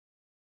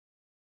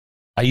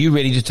Are you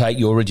ready to take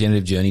your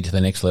regenerative journey to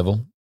the next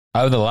level?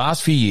 Over the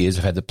last few years,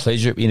 I've had the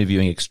pleasure of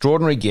interviewing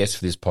extraordinary guests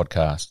for this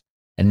podcast,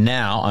 and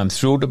now I'm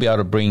thrilled to be able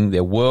to bring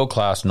their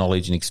world-class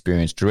knowledge and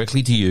experience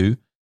directly to you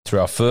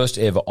through our first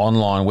ever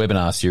online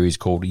webinar series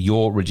called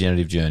Your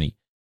Regenerative Journey.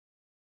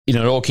 It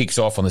all kicks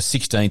off on the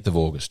 16th of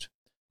August.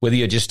 Whether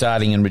you're just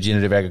starting in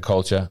regenerative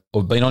agriculture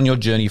or have been on your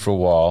journey for a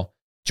while,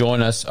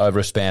 join us over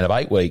a span of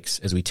 8 weeks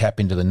as we tap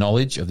into the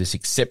knowledge of this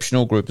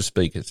exceptional group of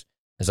speakers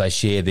as they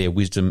share their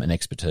wisdom and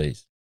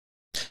expertise.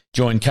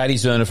 Join Katie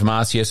Zerner from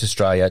RCS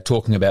Australia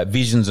talking about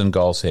visions and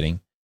goal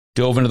setting.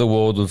 Delve into the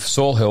world of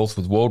soil health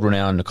with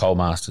world-renowned Nicole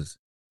Masters.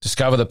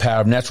 Discover the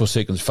power of natural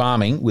sequence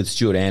farming with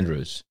Stuart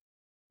Andrews.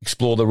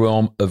 Explore the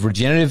realm of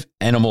regenerative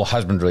animal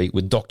husbandry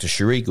with Dr.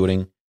 Cherie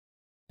Gooding.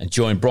 And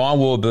join Brian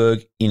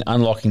Warburg in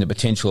unlocking the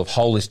potential of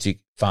holistic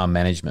farm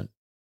management.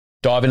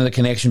 Dive into the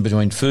connection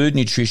between food,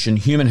 nutrition,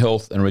 human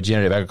health and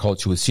regenerative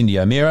agriculture with Cindy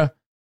O'Meara,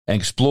 and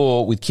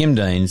explore with Kim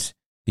Deans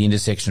the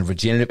intersection of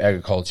regenerative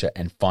agriculture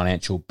and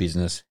financial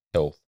business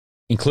health.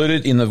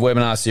 Included in the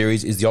webinar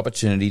series is the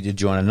opportunity to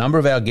join a number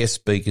of our guest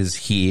speakers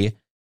here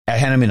at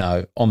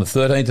Hannah on the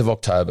 13th of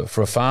October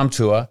for a farm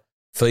tour,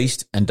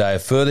 feast and day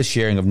of further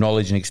sharing of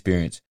knowledge and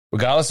experience.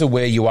 Regardless of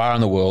where you are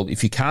in the world,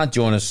 if you can't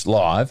join us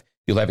live,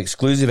 you'll have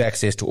exclusive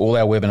access to all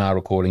our webinar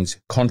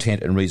recordings,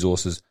 content and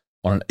resources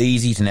on an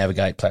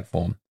easy-to-navigate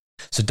platform.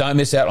 So don't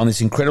miss out on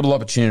this incredible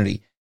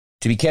opportunity.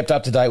 To be kept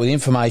up to date with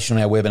information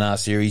on our webinar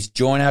series,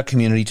 join our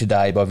community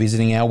today by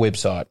visiting our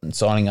website and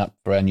signing up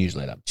for our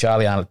newsletter,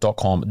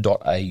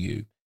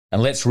 charliearnott.com.au.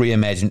 And let's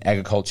reimagine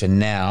agriculture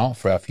now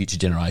for our future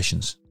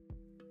generations.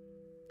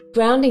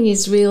 Grounding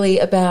is really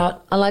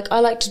about, I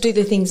like to do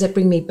the things that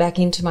bring me back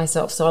into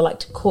myself. So I like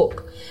to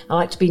cook. I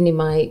like to be near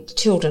my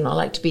children. I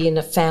like to be in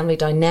a family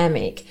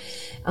dynamic.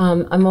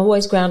 I'm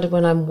always grounded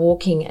when I'm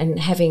walking and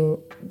having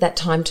that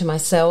time to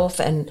myself,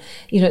 and,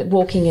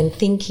 walking and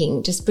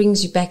thinking just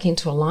brings you back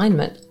into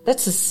alignment.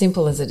 That's as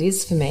simple as it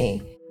is for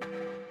me.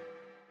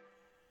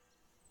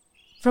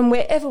 From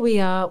wherever we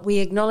are, we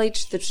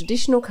acknowledge the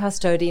traditional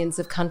custodians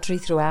of country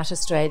throughout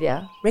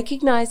Australia,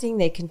 recognising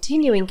their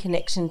continuing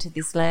connection to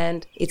this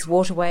land, its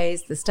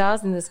waterways, the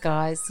stars in the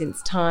skies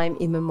since time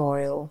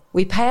immemorial.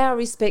 We pay our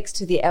respects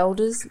to the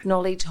elders,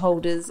 knowledge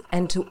holders,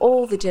 and to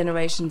all the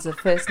generations of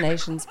First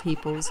Nations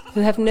peoples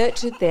who have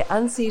nurtured their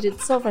unceded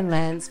sovereign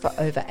lands for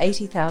over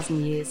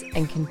 80,000 years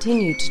and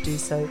continue to do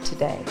so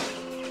today.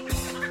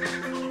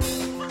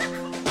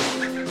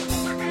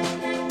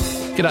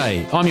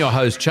 G'day, I'm your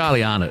host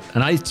Charlie Arnott,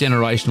 an 8th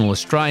generational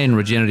Australian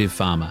regenerative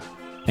farmer.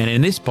 And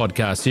in this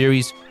podcast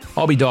series,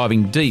 I'll be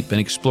diving deep and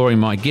exploring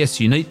my guests'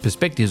 unique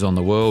perspectives on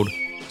the world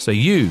so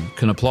you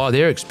can apply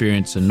their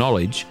experience and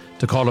knowledge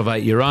to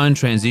cultivate your own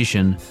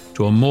transition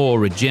to a more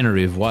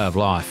regenerative way of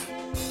life.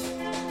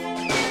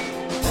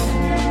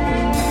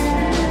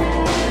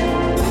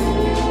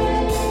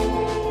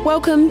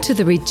 Welcome to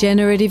the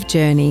Regenerative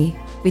Journey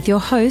with your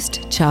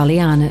host Charlie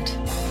Arnott.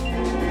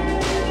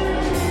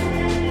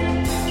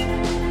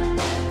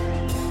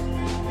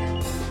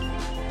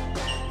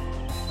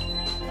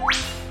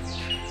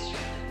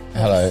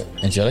 Hello,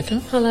 Angelica.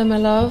 Hello, my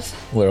love.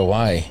 We're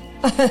away.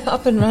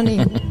 Up and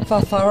running,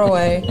 far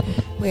away.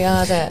 We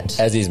are that.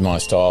 As is my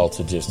style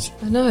to just...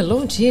 I know,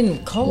 launch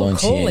in, calling.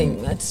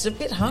 In. It's a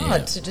bit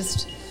hard to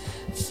just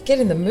get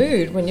in the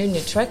mood when you're in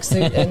your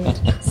tracksuit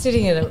and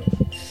sitting in a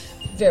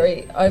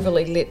very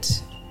overly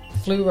lit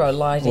fluoro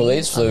lighting. Well,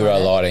 these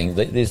fluoro lighting,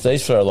 these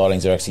fluoro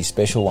lightings are actually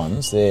special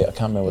ones. I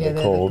can't remember what they're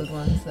called. The good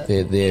ones.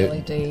 They're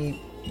LED.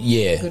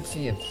 Yeah. Good for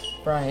your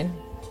brain.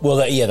 Well,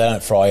 they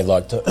don't fry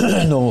like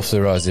the normal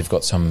fluoros. They've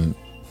got some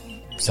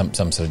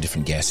sort of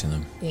different gas in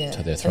them. Yeah,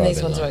 so they're and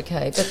these ones are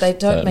okay, but they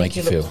don't make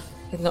you look...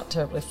 They're not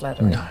terribly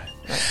flattering. No.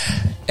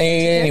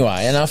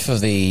 Anyway, enough of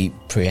the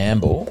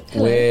preamble.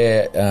 Hello.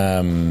 Where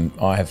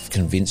I have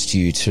convinced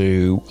you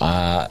to,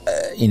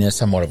 in a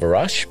somewhat of a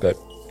rush, but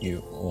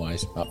you're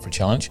always up for a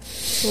challenge.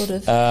 Sort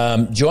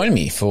of. Join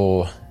me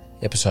for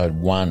episode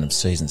 1 of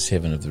season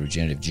 7 of the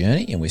Regenerative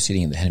Journey, and we're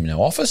sitting in the Hannah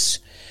office.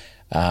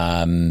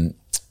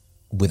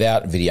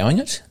 Without videoing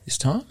it this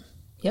time.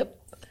 Yep,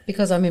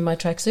 because I'm in my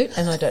tracksuit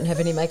and I don't have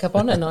any makeup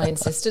on, and I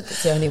insisted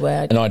that's the only way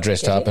I... And I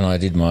dressed up and I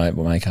did my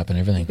makeup and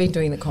everything. Been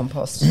doing the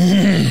compost.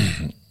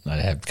 I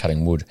have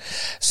cutting wood.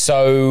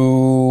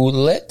 So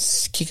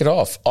let's kick it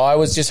off. I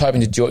was just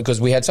hoping to join,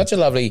 because we had such a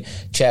lovely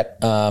chat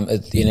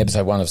in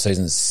episode 1 of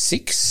season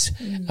 6,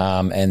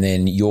 and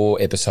then your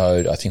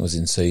episode, I think, was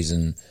in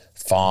season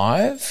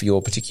 5,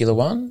 your particular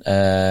one.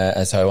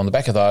 And so on the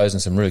back of those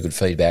and some really good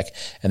feedback.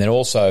 And then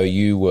also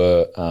you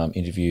were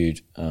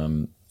interviewed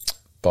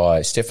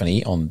by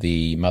Stephanie on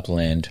the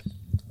Motherland,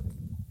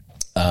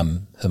 her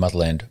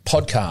Motherland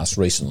podcast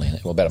recently,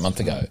 well, about a month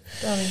ago.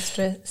 Darling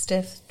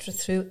Steph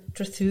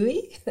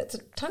Trethui. That's a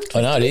tongue twister.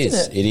 I know it is.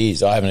 Isn't it? It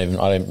is. I'm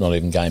not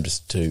even game to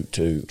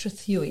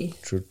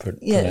Trethui.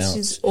 pronounce. Yeah,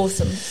 she's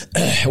awesome.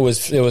 It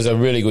was a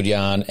really good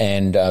yarn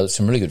and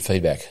some really good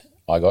feedback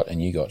I got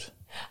and you got.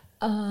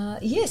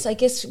 Yes, I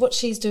guess what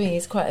she's doing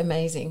is quite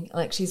amazing.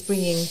 Like, she's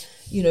bringing,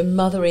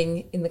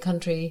 mothering in the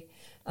country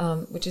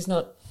which is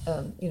not,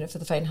 for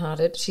the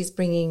faint-hearted. She's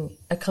bringing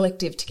a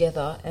collective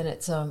together, and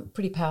it's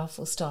pretty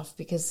powerful stuff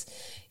because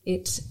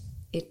it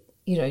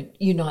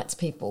unites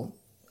people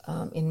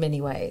in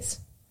many ways.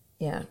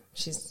 Yeah,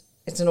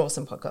 it's an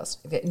awesome podcast.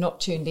 If you're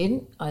not tuned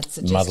in, I'd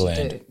suggest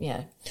Motherland. you do.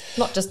 Yeah,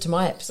 not just to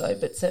my episode,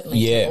 but certainly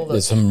Yeah, to all the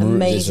there's some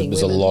amazing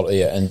there's a women. lot.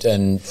 Yeah, and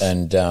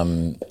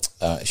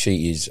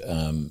she is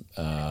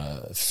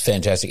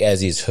fantastic,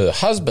 as is her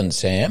husband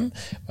Sam,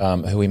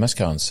 who we must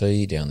go and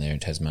see down there in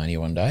Tasmania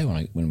one day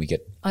when we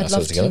get I'd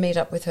ourselves love together. to meet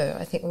up with her.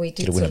 I think we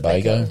did Get a sort of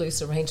make a Winnebago.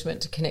 loose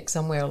arrangement to connect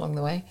somewhere along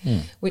the way,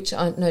 which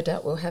I no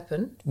doubt will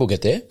happen. We'll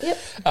get there.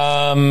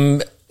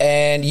 Yep.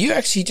 And you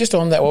actually, just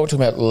on that, while we're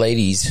talking about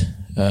ladies,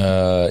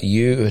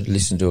 you had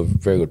listened to a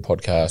very good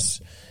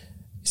podcast.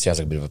 Sounds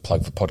like a bit of a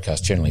plug for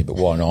podcasts generally, but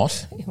why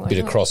not? Why Bit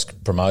not? of cross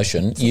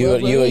promotion. a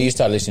world where You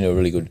started listening to a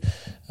really good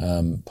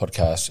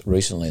podcast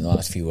recently in the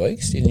last few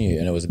weeks, didn't you?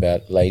 And it was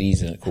about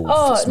ladies, and it called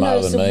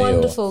Smarter Than it's Me.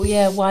 wonderful. Wiser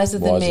Than Wiser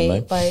Than Me Me.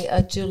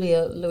 by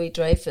Julia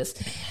Louis-Dreyfus.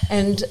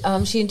 And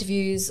she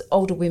interviews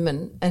older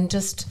women, and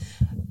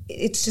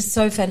it's just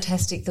so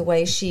fantastic the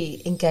way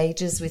she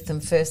engages with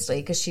them,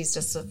 firstly, because she's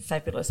just a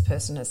fabulous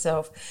person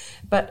herself.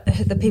 But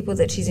the people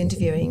that she's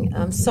interviewing,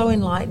 so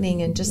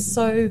enlightening and just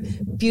so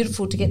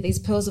beautiful to get these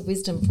pearls of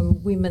wisdom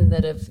from women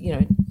that have,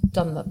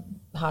 done the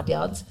hard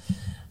yards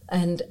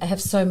and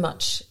have so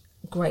much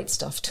great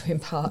stuff to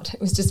impart.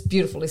 It was just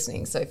beautiful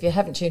listening. So if you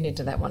haven't tuned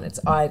into that one,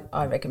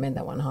 I recommend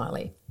that one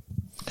highly.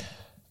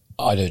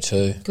 I do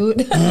too.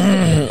 Good.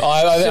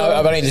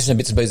 I've only listened to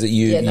bits and pieces that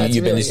you've it's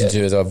been really listening good.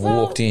 to as I've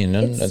Well, walked in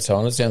and so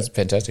on. It sounds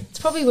fantastic. It's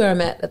probably where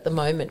I'm at the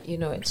moment.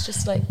 It's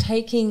just like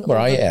taking. Where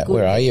all are you the at?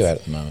 Where are you goodness.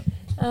 at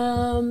the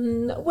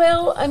moment?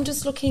 Well, I'm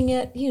just looking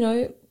at,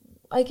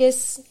 I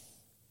guess,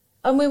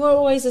 and we were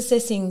always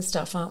assessing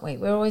stuff, aren't we?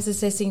 We're always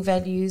assessing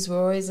values.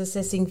 We're always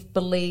assessing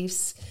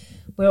beliefs.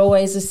 We're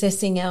always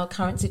assessing our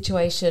current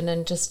situation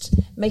and just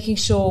making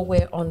sure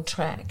we're on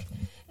track.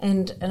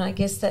 And I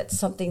guess that's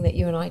something that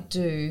you and I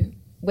do,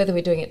 whether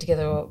we're doing it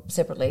together or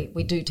separately,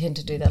 we do tend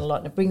to do that a lot.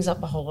 And it brings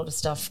up a whole lot of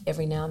stuff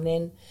every now and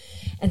then.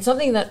 And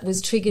something that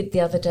was triggered the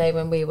other day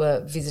when we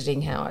were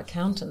visiting our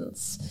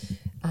accountants.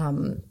 I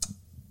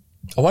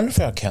wonder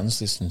if our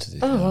accountants listen to this.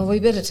 Oh, well, we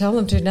better tell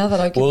them to now that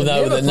I give Well,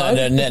 them the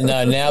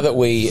no. Now that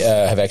we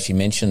have actually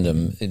mentioned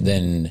them,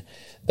 then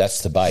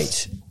that's the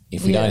bait.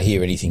 If we don't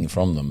hear anything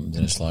from them,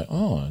 then it's like,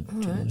 All right,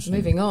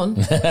 moving on.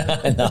 No,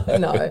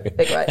 they're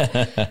great.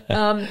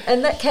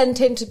 And that can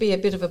tend to be a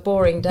bit of a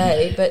boring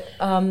day, but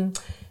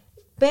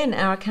Ben,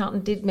 our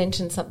accountant, did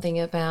mention something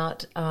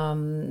about, I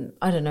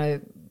don't know,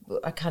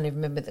 I can't even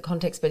remember the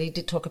context, but he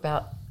did talk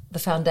about the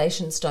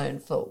foundation stone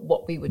for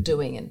what we were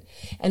doing.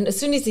 And as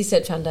soon as he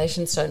said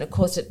foundation stone, of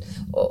course,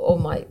 all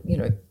my,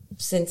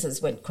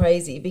 senses went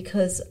crazy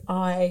because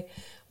I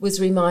was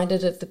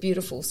reminded of the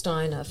beautiful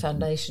Steiner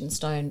foundation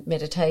stone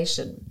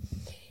meditation.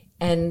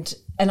 And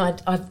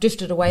I've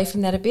drifted away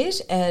from that a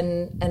bit,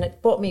 and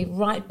it brought me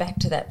right back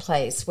to that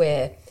place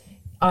where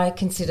I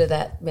consider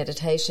that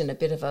meditation a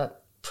bit of a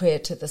prayer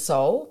to the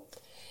soul.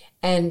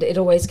 And it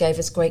always gave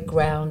us great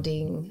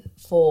grounding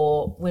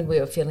for when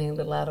we were feeling a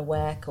little out of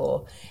whack,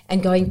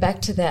 and going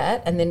back to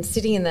that and then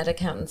sitting in that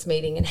accountant's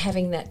meeting and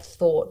having that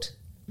thought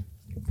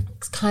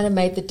kind of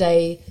made the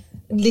day,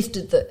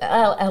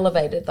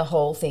 elevated the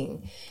whole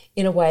thing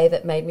in a way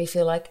that made me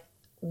feel like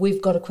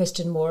we've got to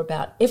question more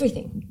about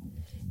everything.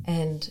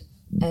 And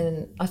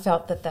I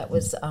felt that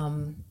was,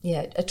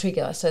 a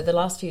trigger. So the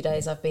last few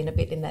days I've been a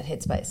bit in that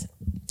headspace.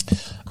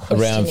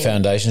 Around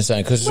foundation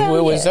stone, because it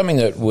was something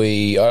that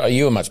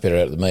you were much better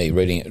at it than me,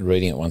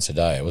 reading it once a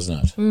day,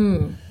 wasn't it?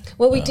 Mm.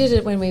 Well, we did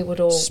it when we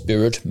would all...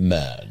 Spirit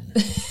man.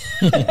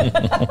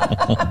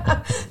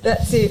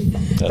 That's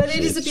it. But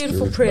it is a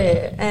beautiful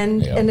prayer,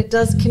 and it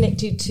does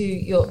connect you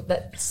to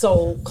that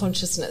soul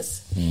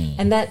consciousness,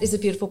 and that is a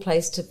beautiful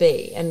place to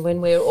be. And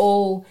when we're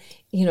all,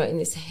 in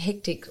this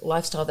hectic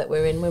lifestyle that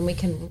we're in, when we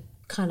can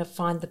kind of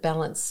find the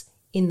balance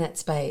in that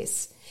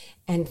space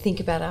and think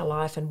about our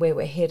life and where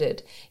we're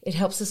headed, it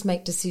helps us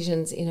make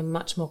decisions in a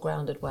much more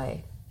grounded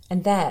way.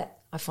 And that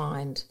I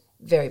find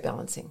very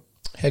balancing.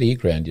 How do you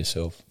ground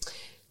yourself?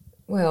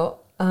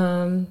 Well,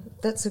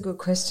 that's a good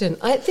question.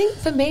 I think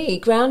for me,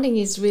 grounding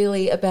is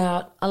really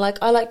about, I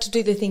like to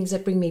do the things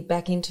that bring me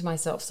back into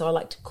myself. So I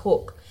like to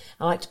cook.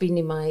 I like to be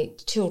near my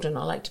children.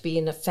 I like to be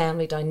in a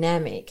family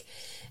dynamic.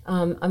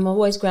 I'm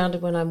always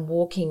grounded when I'm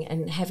walking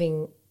and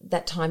having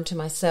that time to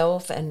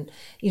myself, and,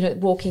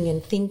 walking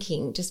and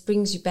thinking just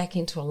brings you back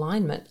into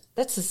alignment.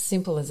 That's as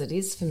simple as it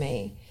is for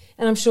me.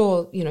 And I'm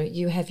sure,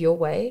 you have your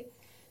way,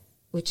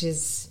 which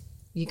is...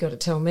 You got to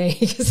tell me,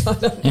 because I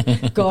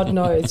don't. God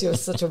knows you're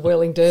such a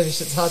whirling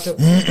dervish. It's hard to.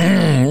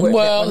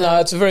 Well,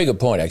 no, it's a very good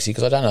point actually,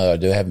 because I don't know that I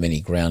do have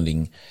many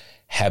grounding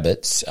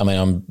habits. I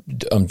mean,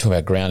 I'm talking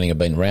about grounding. I've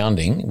been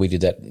rounding. We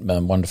did that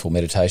wonderful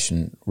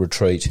meditation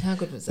retreat. How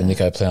good was that? With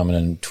Nico Plowman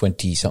and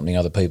 20-something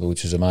other people,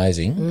 which was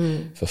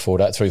amazing for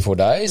 3-4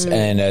 days.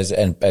 And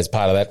as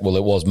part of that, well,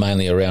 it was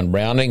mainly around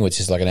rounding, which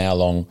is like an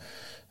hour-long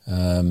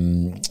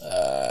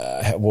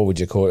what would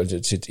you call it?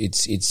 It's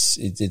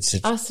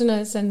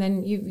asanas, and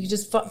then you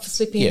just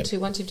slip into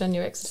once you've done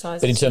your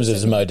exercise. But in terms of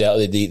the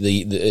modality,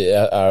 the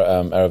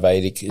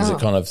Ayurvedic is a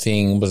kind of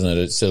thing, wasn't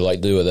it? It's sort of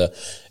like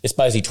it's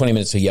basically 20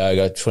 minutes of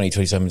yoga,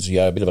 27 minutes of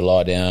yoga, a bit of a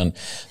lie down,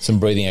 some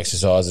breathing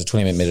exercises,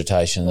 20-minute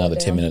meditation, another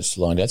 10 minutes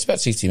lying down. It's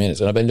about 60 minutes,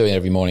 and I've been doing it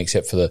every morning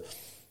except for the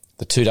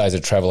 2 days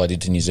of travel I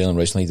did to New Zealand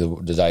recently.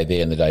 The day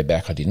there and the day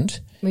back I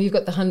didn't. Well, you've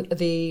got the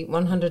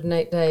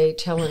 108-day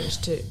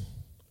challenge to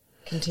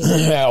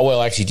continue.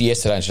 Well, actually,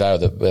 yesterday and today,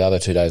 the other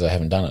 2 days I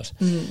haven't done it,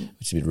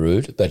 which is a bit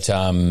rude. But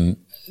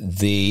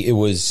it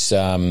was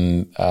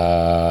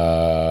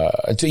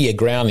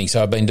grounding.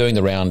 So I've been doing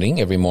the rounding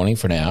every morning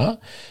for an hour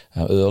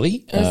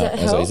early. Has that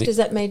helped? Has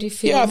that made you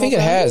feel? Yeah, I think it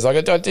has.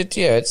 Like I did.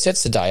 Yeah, it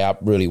sets the day up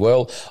really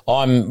well.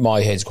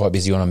 My head's quite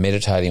busy when I'm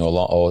meditating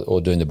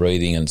or doing the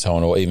breathing and so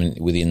on, or even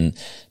within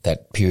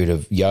that period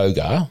of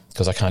yoga,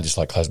 because I can't just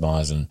like close my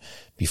eyes and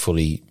be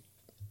fully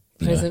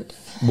present.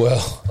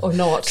 Or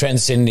not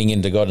transcending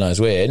into God knows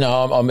where.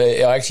 No,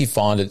 I actually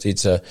find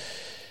it's and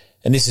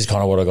this is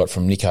kind of what I got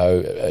from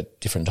Nico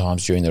at different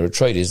times during the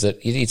retreat, is that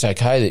it's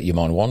okay that your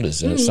mind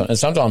wanders, and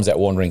sometimes that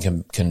wandering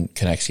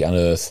can actually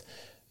unearth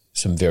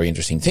some very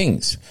interesting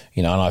things,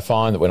 and I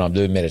find that when I'm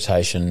doing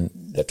meditation,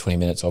 that 20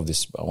 minutes of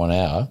this 1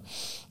 hour,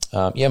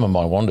 my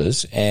mind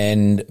wanders,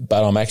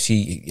 but I'm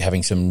actually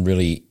having some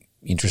really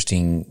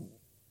interesting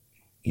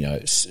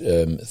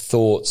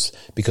thoughts,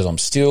 because I'm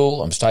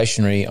still, I'm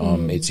stationary,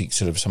 it's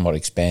sort of somewhat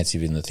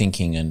expansive in the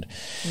thinking,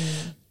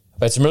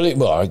 but some really,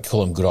 I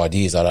call them good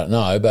ideas, I don't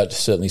know, but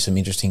certainly some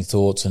interesting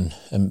thoughts and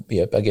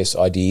I guess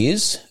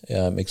ideas,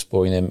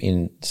 exploring them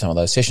in some of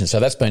those sessions. So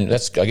I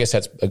guess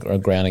that's a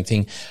grounding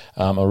thing.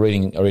 I'm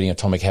reading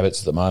Atomic Habits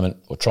at the moment,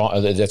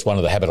 that's one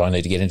of the habits I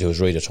need to get into, is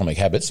read Atomic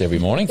Habits every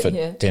morning for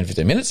 10,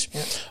 15 minutes.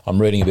 Yeah.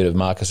 I'm reading a bit of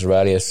Marcus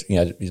Aurelius,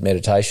 his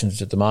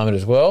meditations at the moment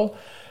as well.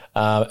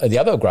 The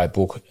other great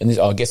book, and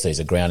I guess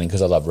these are grounding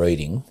because I love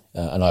reading,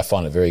 and I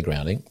find it very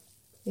grounding.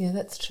 Yeah,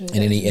 that's true. And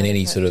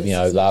any sort of,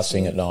 last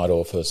thing at night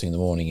or first thing in the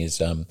morning is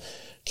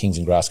Kings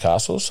and Grass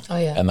Castles. Oh,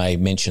 yeah. And they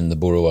mention the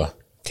Burua.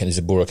 There's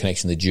a Burua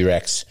connection, the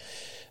Duracs.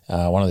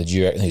 One of the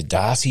Duracs,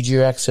 Darcy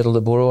Durac settled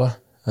at Burua.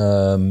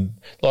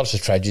 Lots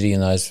of tragedy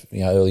in those,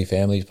 early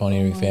families,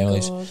 pioneering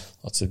families. God.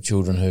 Lots of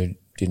children who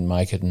didn't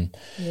make it, and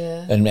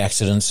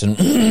accidents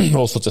and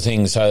all sorts of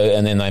things. So,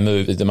 and then they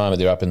moved. At the moment,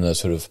 they're up in the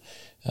sort of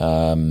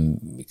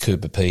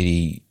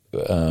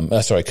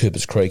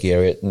Cooper's Creek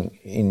area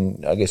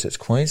in I guess it's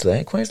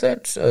Queensland,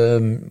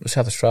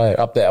 South Australia,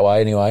 up that way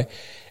anyway.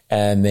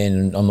 And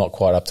then I'm not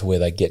quite up to where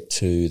they get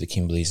to the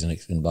Kimberleys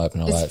and Bope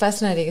and all that. It's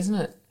fascinating, isn't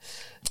it?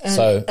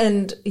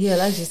 And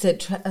like you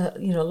said,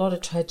 a lot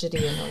of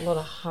tragedy and a lot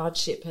of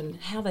hardship, and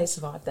how they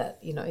survived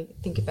that.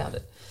 Think about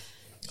it.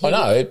 I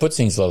know, it puts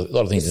things, a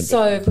lot of things in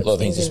perspective.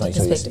 Just make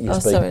sure you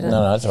speak. Sorry,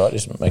 no, it's all right.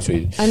 Just make sure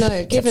you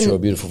capture your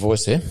beautiful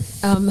voice there.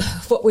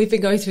 What we've been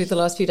going through the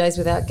last few days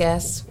without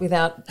gas,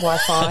 without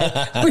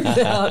Wi-Fi,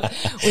 without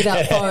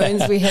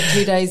phones. We had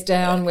 2 days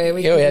down where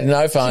we had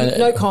no phone,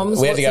 no comms.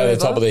 We had to go to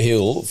the top of the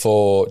hill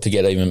to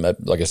get even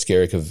like a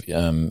skerrick of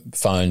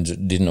phones.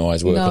 Didn't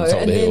always work on the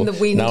top of the hill. And then the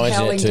wind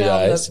howling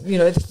down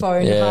the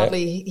phone,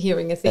 hardly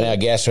hearing a thing. And our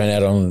gas ran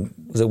out on,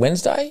 was it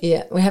Wednesday?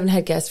 Yeah, we haven't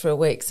had gas for a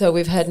week, so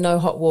we've had no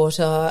hot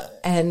water.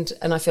 And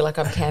I felt like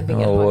I'm camping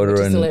at home, which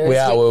is hilarious.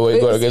 We've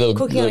got a little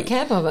cooking on a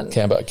camp oven.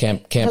 Camp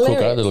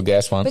cooker, a little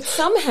gas one. But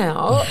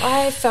somehow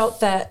I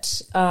felt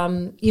that,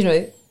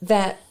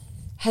 that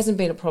hasn't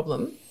been a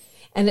problem.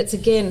 And it's,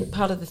 again,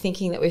 part of the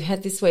thinking that we've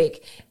had this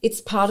week. It's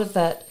part of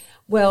that,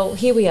 well,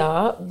 here we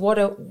are.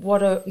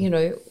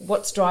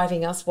 What's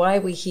driving us? Why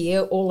are we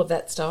here? All of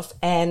that stuff.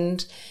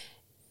 And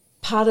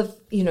part of,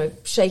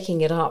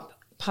 shaking it up,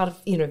 part of,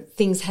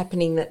 things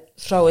happening that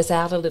throw us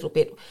out a little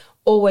bit.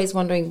 Always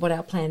wondering what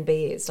our plan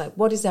B is. Like,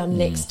 what is our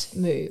next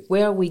move?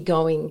 Where are we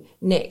going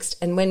next?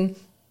 And when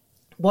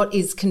what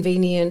is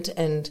convenient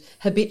and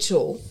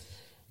habitual,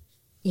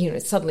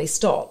 suddenly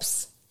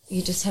stops,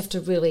 you just have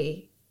to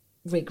really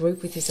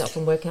regroup with yourself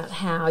and work out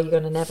how you're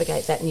going to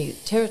navigate that new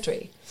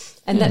territory.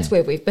 And that's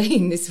where we've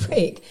been this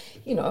week.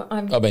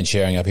 I've been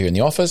sharing up here in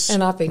the office,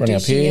 and I've been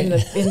dishing in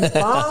the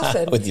bath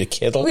and with your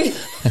kettle, with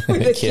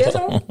the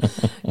kettle.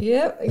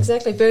 Yeah,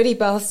 exactly. Birdie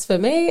baths for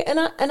me, and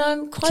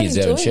I'm quite Kids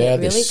enjoying it, really,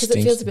 because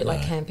it feels a bit no.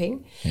 like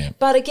camping. Yeah.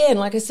 But again,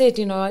 like I said,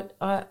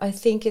 I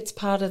think it's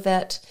part of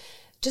that.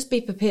 Just be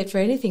prepared for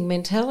anything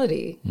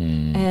mentality.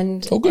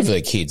 And good for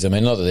the kids. I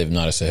mean, not that they've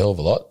noticed a hell of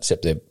a lot,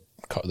 except the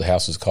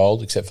house is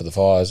cold, except for the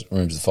fires,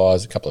 rooms of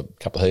fires, a couple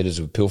of heaters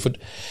have pilfered.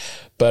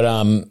 But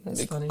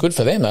good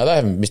for them, though. They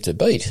haven't missed a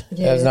beat.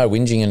 Yeah. There's no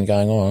whinging and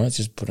going, let's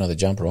just put another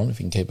jumper on if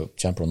you can keep a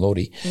jumper on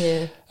Lordy.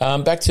 Yeah.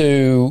 Back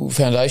to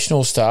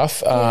foundational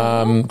stuff,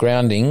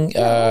 grounding.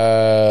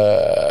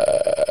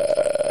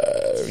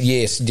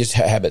 Yes, just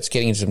habits,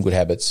 getting into some good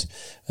habits,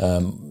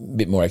 a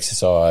bit more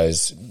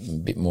exercise, a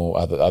bit more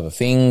other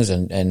things,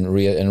 and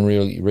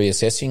really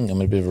reassessing. I'm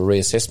in a bit of a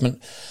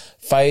reassessment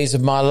phase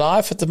of my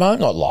life at the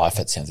moment. Not life,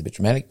 that sounds a bit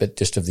dramatic, but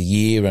just of the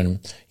year, and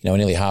we're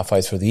nearly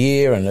halfway through the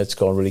year, and it's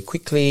gone really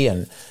quickly,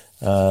 and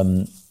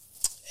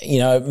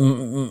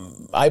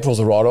April's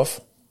a write-off.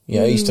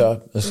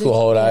 Easter, the school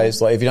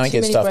holidays. Like if you don't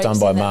get stuff done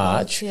by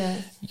March,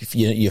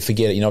 you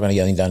forget it. You're not going to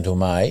get anything done until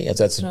May.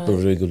 That's a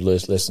really good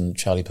lesson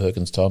Charlie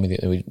Perkins told me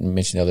that we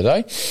mentioned the other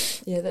day.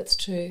 Yeah, that's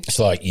true. It's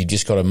like you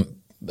just got to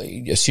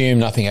assume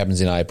nothing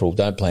happens in April.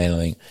 Don't plan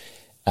anything.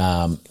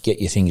 Get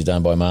your things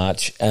done by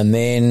March, and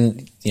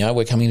then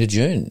we're coming to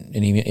June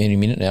any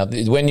minute now.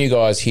 When you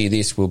guys hear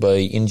this, we'll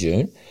be in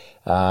June,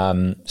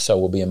 so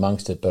we'll be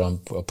amongst it. But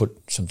I'll put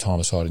some time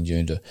aside in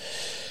June to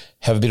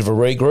have a bit of a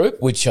regroup,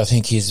 which I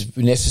think is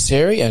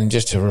necessary, and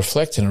just to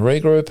reflect and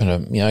regroup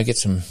and get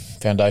some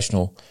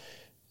foundational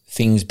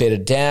things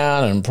bedded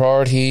down and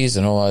priorities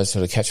and all those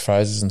sort of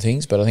catchphrases and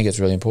things. But I think it's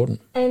really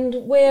important. And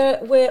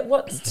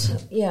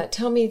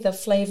tell me the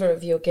flavour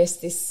of your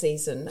guest this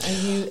season.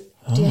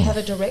 Do you have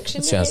a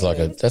direction? That sounds like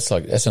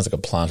a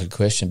planted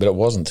question, but it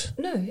wasn't.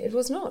 No, it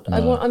was not.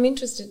 No. I'm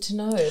interested to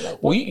know,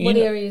 what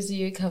areas are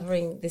you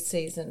covering this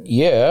season?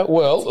 Yeah,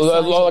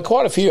 well,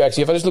 quite a few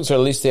actually. If I just look through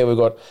the list there, we've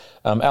got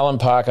Alan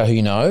Parker, who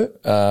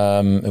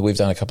we've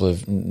done a couple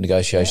of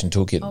negotiation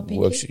toolkit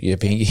works. Yeah,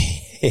 Pinky.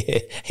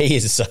 He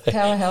is so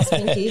powerhouse.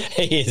 Pinky.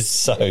 He is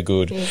so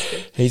good.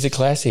 He's a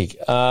classic.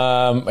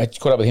 I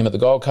caught up with him at the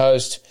Gold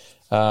Coast.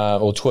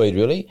 Or Tweed,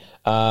 really.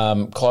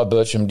 Clive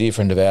Bertram, dear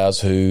friend of ours,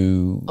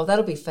 who... Oh,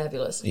 that'll be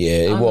fabulous.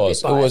 Yeah, I'm a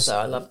bit biased, though.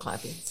 I love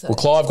Clivey. So. Well,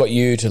 Clive got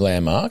you to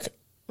Landmark,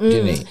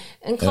 didn't he?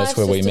 And that's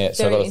where we met,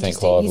 so I've got to thank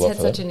Clive a lot for that.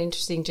 He's had such an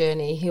interesting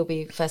journey. He'll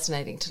be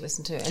fascinating to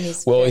listen to. And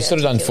he's sort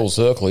of done full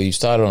circle. He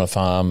started on a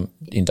farm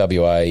in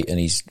WA and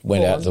he's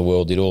went out to the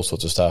world, did all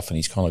sorts of stuff, and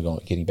he's kind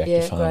of getting back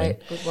to farming. Yeah,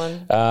 great.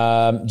 Good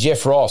one.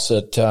 Jeff Ross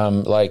at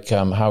Lake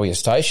Hawea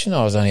Station.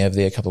 I was only over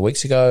there a couple of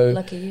weeks ago.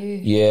 Lucky you.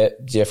 Yeah,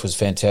 Jeff was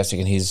fantastic,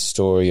 and his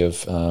story of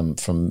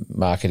from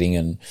marketing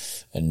and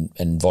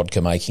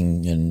vodka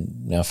making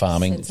and now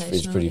farming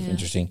is pretty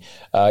interesting.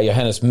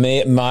 Johannes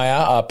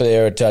Meyer up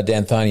there at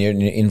Danthania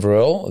in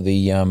Inverell,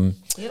 the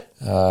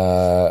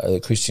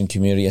Christian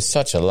community. Is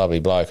such a lovely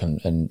bloke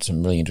and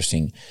some really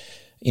interesting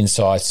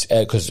insights,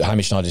 because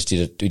Hamish and I we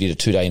did a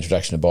 2-day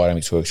introduction to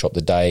biodynamics workshop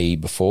the day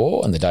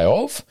before and the day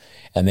of,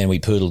 and then we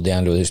poodled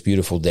down to this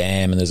beautiful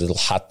dam, and there's a little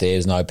hut there.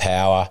 There's no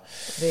power.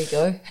 There you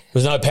go.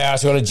 There's no power,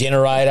 so we got a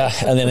generator,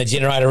 and then the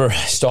generator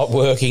stopped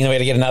working, and we had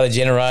to get another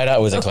generator. It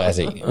was a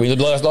classic. We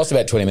lost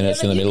about 20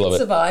 minutes in the middle of it.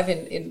 Survive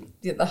in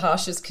the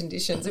harshest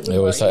conditions. It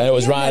was raining.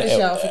 Had a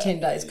shower for 10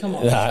 days. Come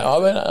on. No,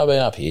 I've been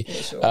up here.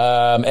 Yeah, sure.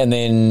 And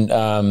then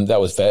that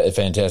was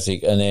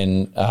fantastic, and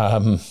then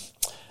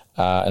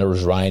and it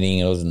was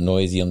raining and it was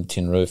noisy on the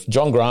tin roof.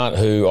 John Grant,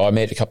 who I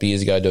met a couple of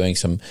years ago doing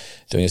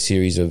a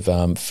series of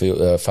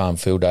farm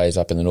field days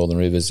up in the Northern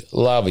Rivers.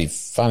 Lovely,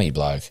 funny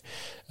bloke.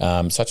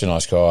 Such a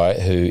nice guy,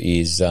 who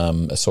is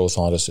a soil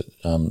scientist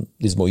at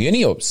Lismore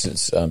Uni, or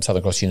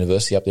Southern Cross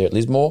University up there at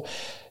Lismore.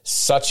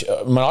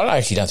 I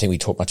actually don't think we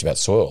talked much about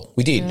soil.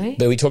 We did, really?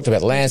 But we talked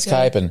about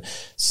landscape and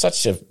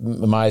such an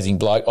amazing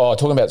bloke. Oh,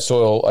 talking about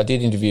soil, I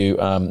did interview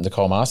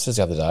Nicole Masters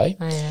the other day,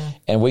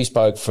 and we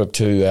spoke for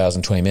 2 hours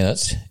and 20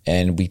 minutes,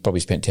 and we probably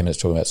spent 10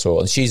 minutes talking about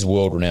soil. And she's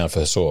world renowned for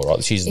her soil,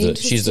 right? She's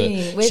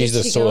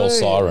the soil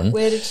siren.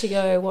 Where did she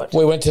go? What?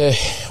 We went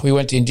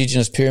to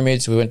Indigenous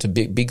pyramids. We went to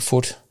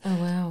Bigfoot. Oh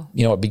wow!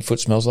 You know what Bigfoot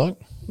smells like?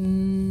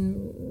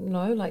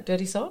 No, like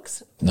dirty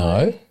socks.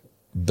 No,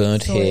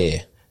 burnt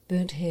hair.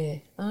 Burnt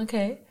hair.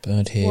 Okay.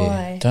 Burnt hair.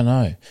 Why? Don't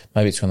know.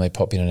 Maybe it's when they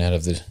pop in and out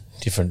of the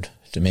different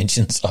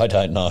dimensions. I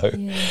don't know.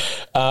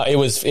 Yeah. It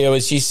was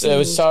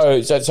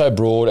so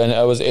broad, and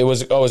it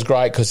was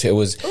great because it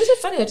was. Oh, was it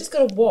funny? I just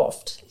got a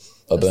waft.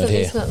 Burnt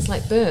hair. It smells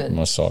like burn.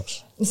 My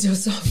socks. It's your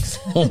socks.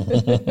 They're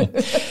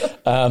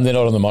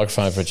not on the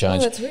microphone for a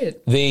change. Oh, that's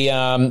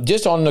weird.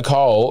 Just on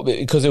Nicole,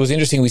 because it was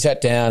interesting. We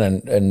sat down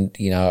and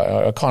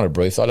I kind of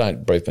briefed. I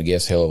don't brief my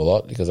guests a hell of a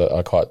lot because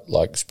I quite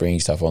like springing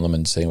stuff on them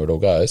and seeing where it all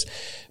goes.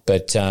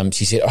 But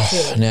she said,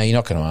 now you're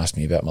not going to ask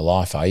me about my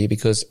life, are you?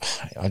 Because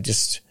I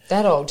just...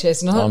 That old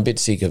chestnut. I'm a bit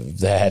sick of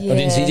that.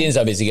 Yeah. She didn't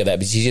say a bit sick of that,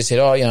 but she just said,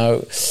 and I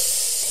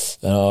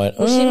went,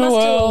 she must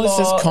do a this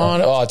is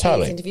kind of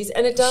totally interviews,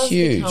 and it does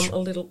become a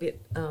little bit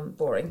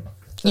boring.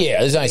 Yeah,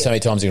 there's only so many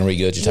times you can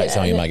regurgitate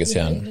something and make it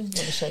sound. Want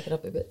to shake it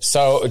up a bit.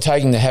 So and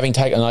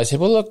I said,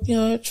 well, look,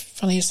 it's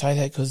funny you say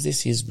that because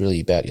this is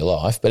really about your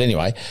life. But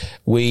anyway,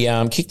 we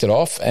kicked it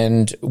off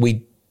and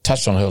we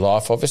touched on her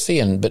life,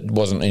 obviously, but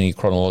wasn't any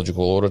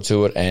chronological order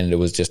to it, and it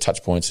was just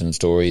touch points and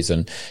stories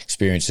and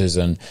experiences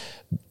and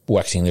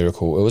waxing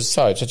lyrical. It was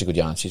such a good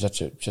yarn. She's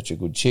such a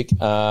good chick.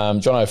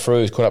 John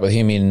O'Frew's caught up with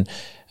him in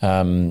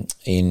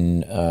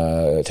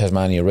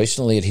Tasmania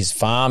recently at his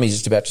farm. He's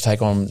just about to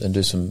take on and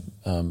do some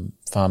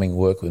farming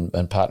work and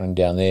partnering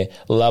down there.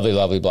 Lovely,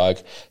 lovely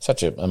bloke.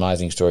 Such an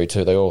amazing story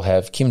too. They all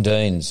have. Kim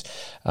Dean's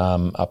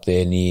up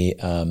there near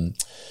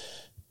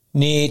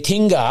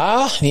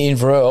Tinga, near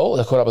Inverell.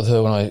 I caught up with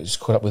her when I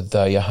caught up with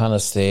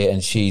Johannes there,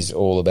 and she's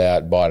all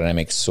about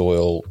biodynamics,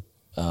 soil,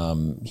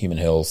 human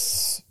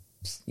health,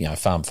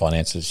 farm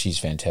finances. She's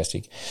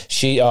fantastic.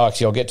 Actually,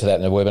 I'll get to that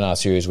in the webinar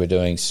series we're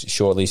doing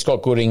shortly.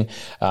 Scott Gooding,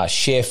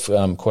 chef,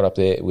 caught up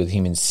there with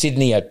him in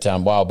Sydney at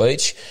Wild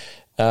Beach.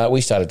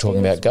 we started talking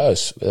about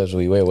ghosts as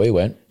where we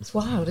went. It's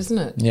wild, isn't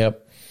it?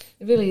 Yep.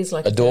 It really is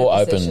like a door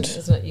opened, session,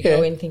 isn't it? You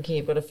go in thinking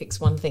you've got to fix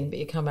one thing, but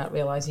you come out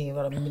realising you've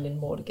got a million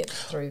more to get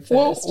through first.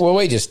 Well,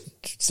 we just,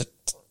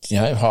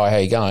 hi, how are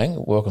you going?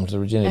 Welcome to the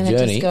Regenerative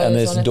Journey. And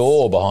there's a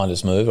door behind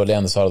us moved or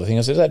down the side of the thing.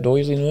 I said, does that door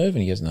usually move?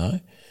 And he goes, no.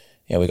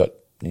 Yeah, we got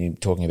you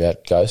talking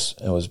about ghosts.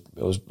 It was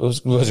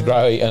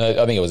great, and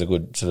I think it was a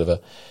good sort of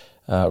a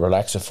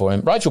relaxer for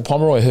him. Rachel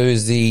Pomeroy, who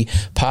is the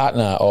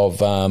partner of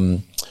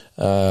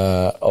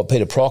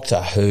Peter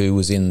Proctor, who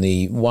was in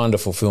the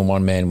wonderful film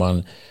One Man,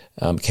 One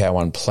Cow,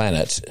 One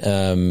Planet.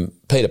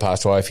 Peter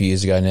passed away a few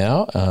years ago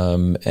now,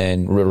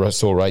 and I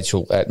saw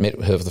Rachel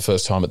met her for the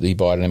first time at the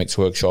Biodynamics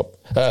workshop.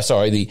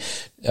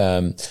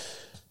 The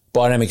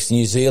Biodynamics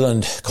New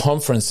Zealand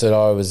conference that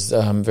I was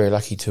very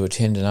lucky to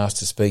attend and asked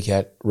to speak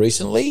at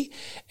recently,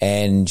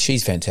 and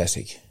she's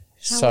fantastic.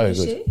 How old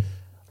is good. She?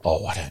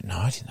 Oh, I don't know.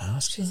 I didn't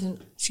ask.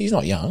 She's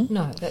not young.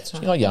 No, that's right.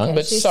 She's not young, okay.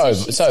 but so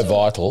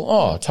vital.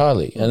 Oh,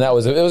 totally. And it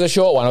was a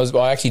short one.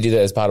 I actually did it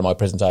as part of my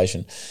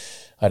presentation.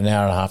 I had an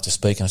hour and a half to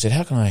speak, and I said,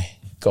 how can I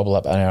gobble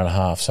up an hour and a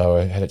half? So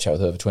I had a chat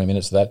with her for 20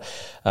 minutes of that.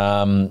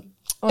 The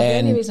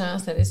only reason I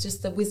asked that is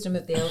just the wisdom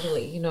of the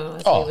elderly,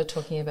 as we were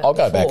talking about I'll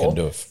before. go back and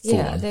do a full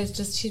one.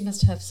 She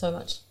must have so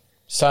much.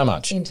 So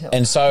much. Intel.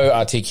 And so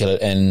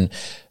articulate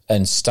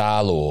and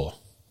star law.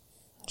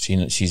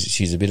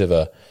 She's a bit of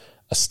a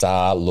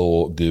star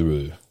law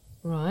guru.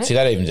 Right. See,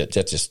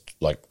 that's just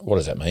like, what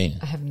does that mean?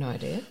 I have no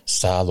idea.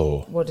 Star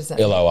law. What does that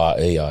mean? Lore,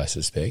 I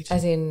suspect.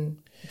 As in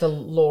the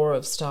law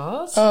of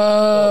stars?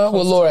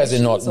 Law as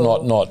in not LAW,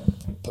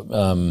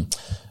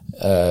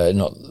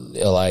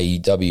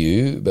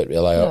 but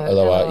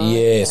LOR.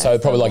 Yeah, so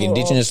probably like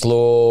Indigenous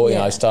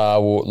law, star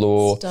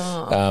law,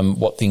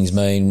 what things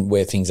mean,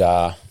 where things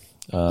are,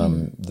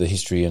 the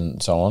history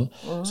and so on.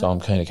 Right. So I'm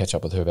keen to catch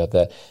up with her about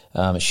that.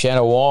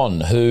 Shanna Wan,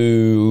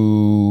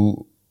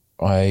 who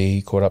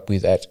I caught up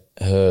with at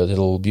her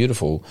little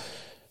beautiful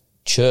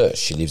church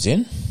she lives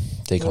in,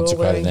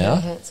 deconsecrated now,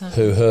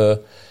 who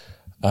her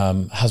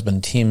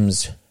husband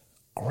Tim's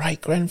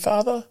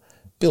great-grandfather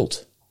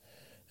built.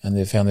 And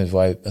they found their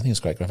way, I think it's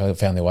great-grandfather,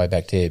 found their way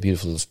back there,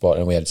 beautiful little spot,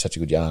 and we had such a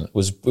good yarn. It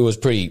was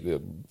pretty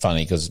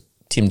funny because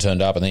Tim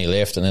turned up and then he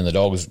left, and then the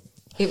dogs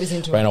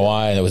ran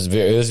away, and it was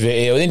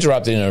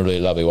interrupted in a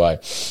really lovely way.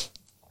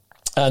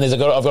 And I've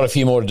got a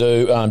few more to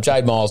do.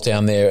 Jade Miles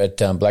down there at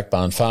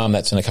Blackbarn Farm,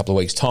 that's in a couple of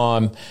weeks'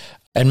 time.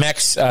 And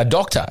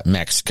Dr.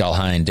 Max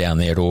Culhane down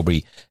there at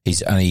Albury,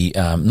 he's only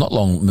not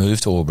long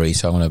moved to Albury,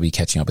 so I'm going to be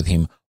catching up with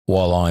him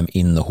while I'm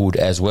in the hood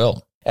as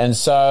well. And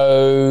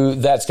so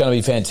that's going to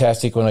be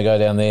fantastic when I go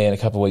down there in a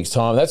couple of weeks'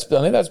 time. I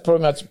think that's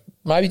pretty much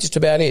maybe just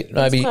about it.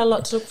 Maybe quite a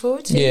lot to look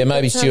forward to. Yeah,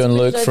 maybe Stu and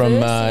Luke from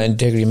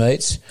Integrity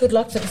Meats. Good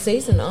luck for the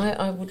season.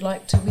 I would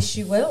like to wish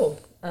you well.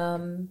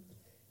 And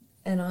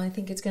I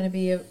think it's going to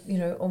be a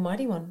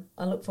almighty one.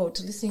 I look forward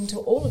to listening to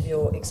all of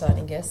your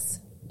exciting guests.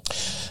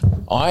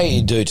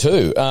 I do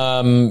too.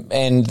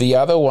 And the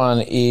other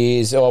one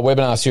is our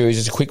webinar series.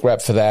 Just a quick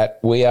wrap for that.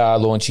 We are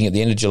launching at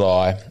the end of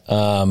July.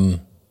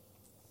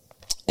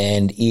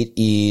 And it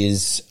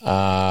is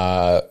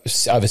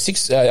over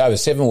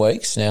 7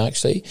 weeks now,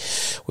 actually.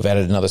 We've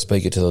added another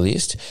speaker to the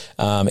list.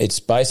 It's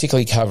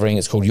basically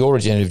it's called Your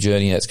Regenerative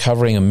Journey, and it's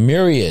covering a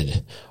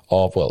myriad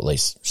of, at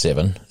least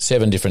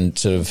seven different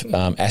sort of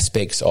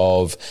aspects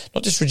of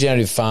not just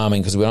regenerative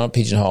farming, because we're not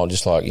pigeonholed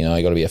just like, you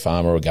got to be a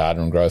farmer or a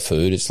gardener and grow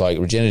food. It's like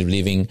regenerative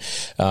living.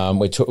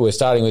 We're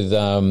starting with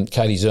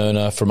Katie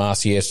Zerner from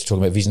RCS to talk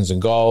about visions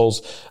and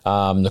goals.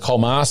 Nicole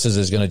Masters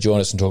is going to join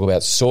us and talk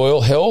about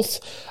soil health.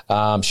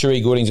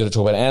 Cherie Gooding's going to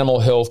talk about animal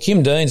health.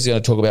 Kim Deans is going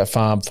to talk about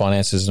farm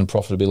finances and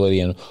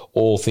profitability and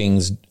all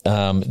things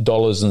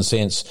dollars and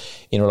cents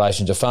in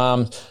relation to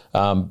farm.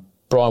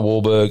 Brian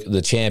Wahlberg,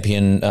 the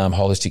champion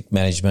holistic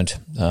management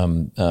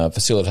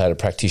facilitator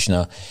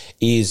practitioner,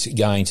 is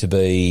going to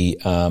be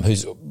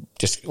who's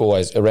just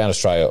always around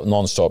Australia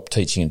non-stop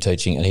teaching,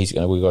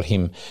 and we've got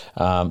him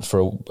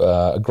for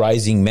a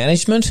grazing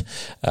management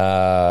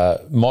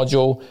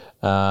module.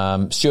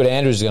 Stuart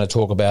Andrews is going to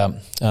talk about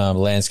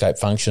landscape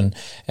function,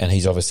 and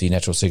he's obviously a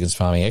natural sequence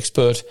farming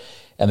expert.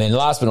 And then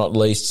last but not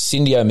least,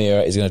 Cindy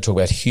O'Meara is going to talk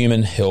about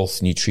human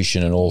health,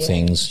 nutrition, and all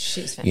things,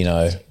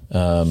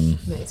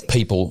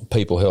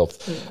 people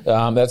health.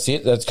 That's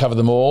it. That's covered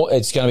them all.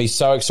 It's going to be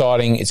so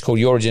exciting. It's called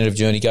Your Regenerative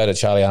Journey. Go to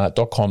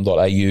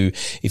charliearnott.com.au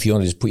if you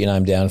want to just put your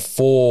name down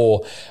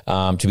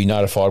to be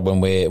notified when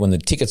the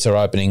tickets are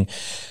opening.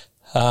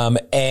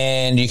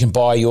 And you can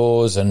buy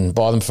yours and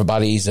buy them for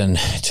buddies and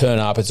turn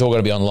up. It's all going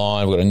to be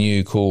online. We've got a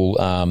new cool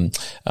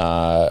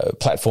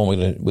platform we're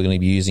going to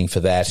be using for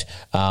that.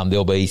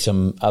 There'll be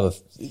some other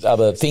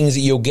things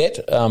that you'll get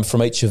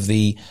from each of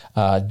the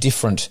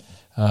different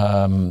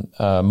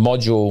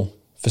module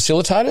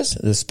facilitators,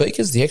 the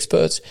speakers, the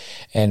experts,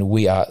 and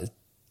we are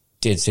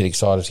dead set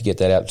excited to get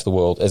that out to the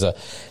world as a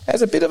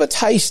bit of a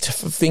taste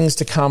for things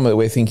to come that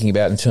we're thinking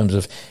about in terms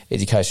of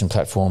education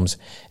platforms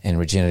and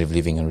regenerative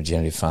living and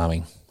regenerative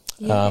farming.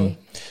 Yeah.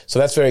 So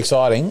that's very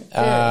exciting.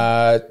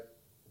 Yeah.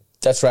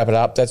 Let's wrap it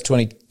up. That's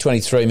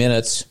 23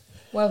 minutes.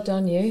 Well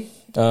done, you.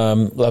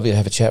 Lovely to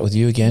have a chat with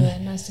you again. Yeah,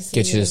 nice to see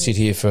Get you to sit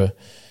here for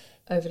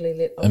overly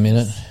lit a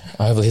minute.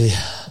 Overly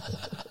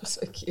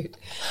so cute.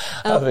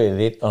 Overly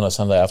lit on a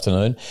Sunday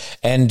afternoon.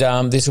 And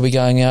this will be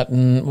going out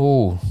in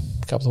a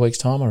couple of weeks'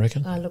 time, I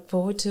reckon. I look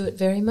forward to it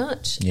very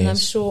much. Yes. And I'm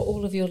sure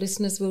all of your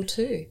listeners will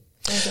too.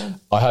 Well done.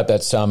 I hope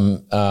that's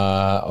all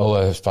I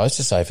was supposed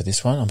to say for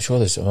this one. I'm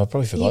sure I've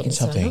probably forgotten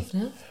something.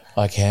 Sign off now.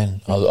 I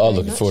can. I'll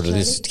look forward to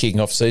this, kicking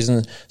off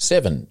season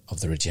 7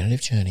 of The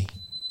Regenerative Journey.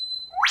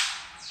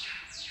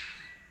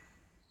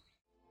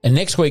 And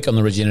next week on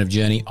The Regenerative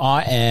Journey,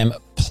 I am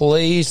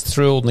pleased,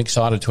 thrilled and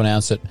excited to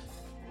announce that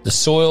the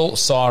soil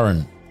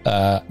siren,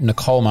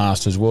 Nicole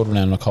Masters,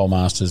 world-renowned Nicole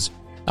Masters,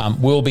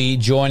 will be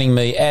joining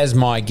me as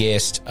my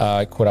guest.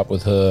 I caught up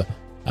with her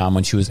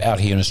when she was out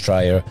here in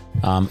Australia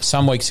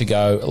some weeks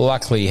ago.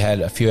 Luckily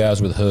had a few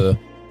hours with her.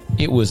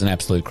 It was an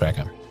absolute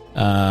cracker.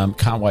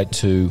 Can't wait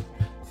to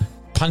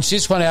punch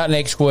this one out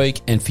next week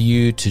and for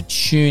you to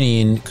tune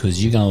in,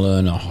 because you're going to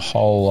learn a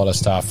whole lot of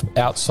stuff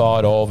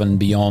outside of and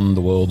beyond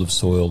the world of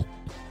soil,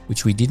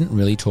 which we didn't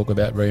really talk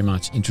about very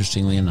much,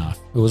 interestingly enough.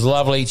 It was a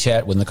lovely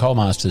chat with Nicole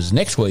Masters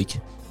next week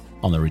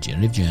on The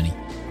Regenerative Journey.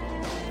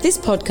 This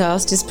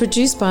podcast is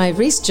produced by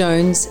Rhys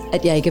Jones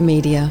at Jaeger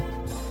Media.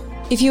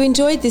 If you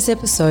enjoyed this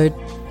episode,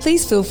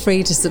 please feel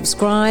free to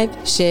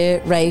subscribe,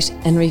 share, rate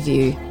and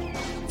review.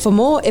 For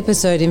more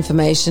episode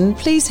information,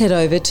 please head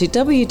over to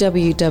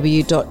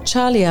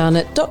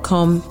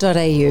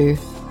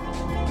www.charliearnott.com.au.